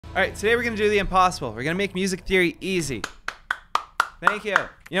Alright, today we're gonna do the impossible. We're gonna make music theory easy. Thank you.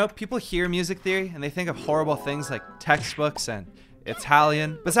 You know, people hear music theory and they think of horrible things like textbooks and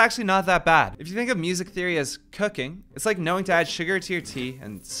Italian, but it's actually not that bad. If you think of music theory as cooking, it's like knowing to add sugar to your tea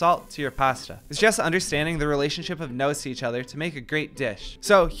and salt to your pasta. It's just understanding the relationship of notes to each other to make a great dish.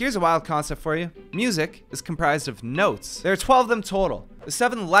 So here's a wild concept for you. Music is comprised of notes. There are 12 of them total. The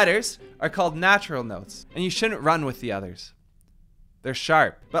 7 letters are called natural notes, and you shouldn't run with the others. They're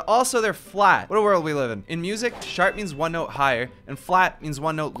sharp, but also they're flat. What a world we live in. In music, sharp means one note higher, and flat means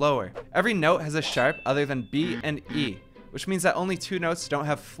one note lower. Every note has a sharp other than B and E, which means that only 2 notes don't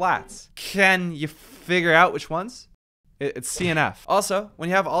have flats. Can you figure out which ones? It's C and F. Also, when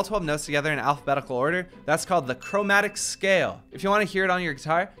you have all 12 notes together in alphabetical order, that's called the chromatic scale. If you want to hear it on your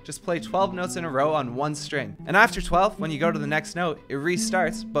guitar, just play 12 notes in a row on one string. And after 12, when you go to the next note, it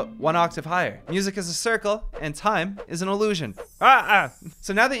restarts, but 1 octave higher. Music is a circle, and time is an illusion.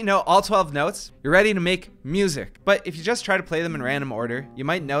 So now that you know all 12 notes, you're ready to make music. But if you just try to play them in random order, you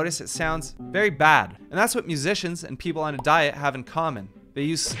might notice it sounds very bad. And that's what musicians and people on a diet have in common. They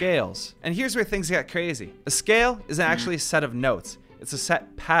use scales. And here's where things get crazy. A scale isn't actually a set of notes. It's a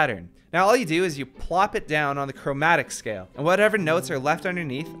set pattern. Now all you do is you plop it down on the chromatic scale, and whatever notes are left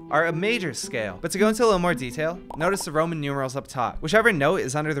underneath are a major scale. But to go into a little more detail, notice the Roman numerals up top. Whichever note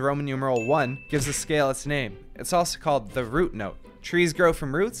is under the Roman numeral 1 gives the scale its name. It's also called the root note. Trees grow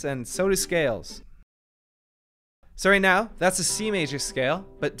from roots, and so do scales. So right now, that's a C major scale,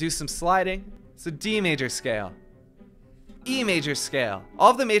 but do some sliding, it's a D major scale. E major scale. All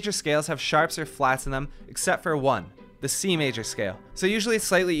of the major scales have sharps or flats in them except for one, the C major scale. So usually it's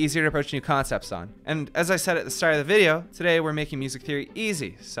slightly easier to approach new concepts on. And as I said at the start of the video, today we're making music theory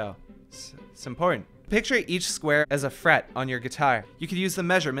easy, so it's important. Picture each square as a fret on your guitar. You could use the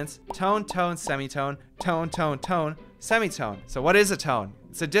measurements tone, tone, semitone, tone, tone, tone, semitone. So what is a tone?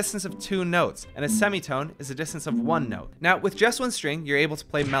 It's a distance of 2 notes, and a semitone is a distance of 1 note. Now, with just 1 string, you're able to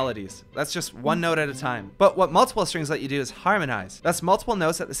play melodies. That's just 1 note at a time. But what multiple strings let you do is harmonize. That's multiple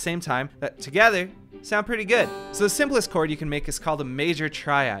notes at the same time that together sound pretty good. So the simplest chord you can make is called a major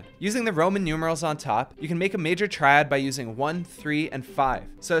triad. Using the Roman numerals on top, you can make a major triad by using 1, 3, and 5.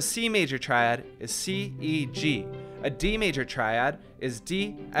 So a C major triad is C, E, G. A D major triad is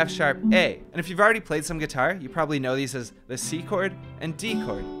D, F sharp, A. And if you've already played some guitar, you probably know these as the C chord and D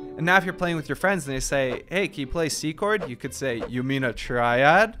chord. And now if you're playing with your friends and they say, hey, can you play C chord? You could say, you mean a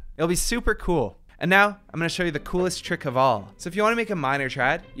triad? It'll be super cool. And now I'm going to show you the coolest trick of all. So if you want to make a minor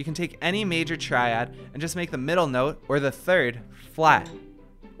triad, you can take any major triad and just make the middle note or the third flat.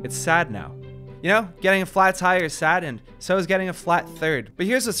 It's sad now. You know, getting a flat higher is sad, and so is getting a flat third. But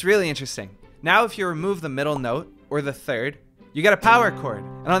here's what's really interesting. Now if you remove the middle note or the third, you get a power chord.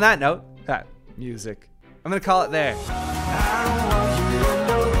 And on that note, music. I'm going to call it there.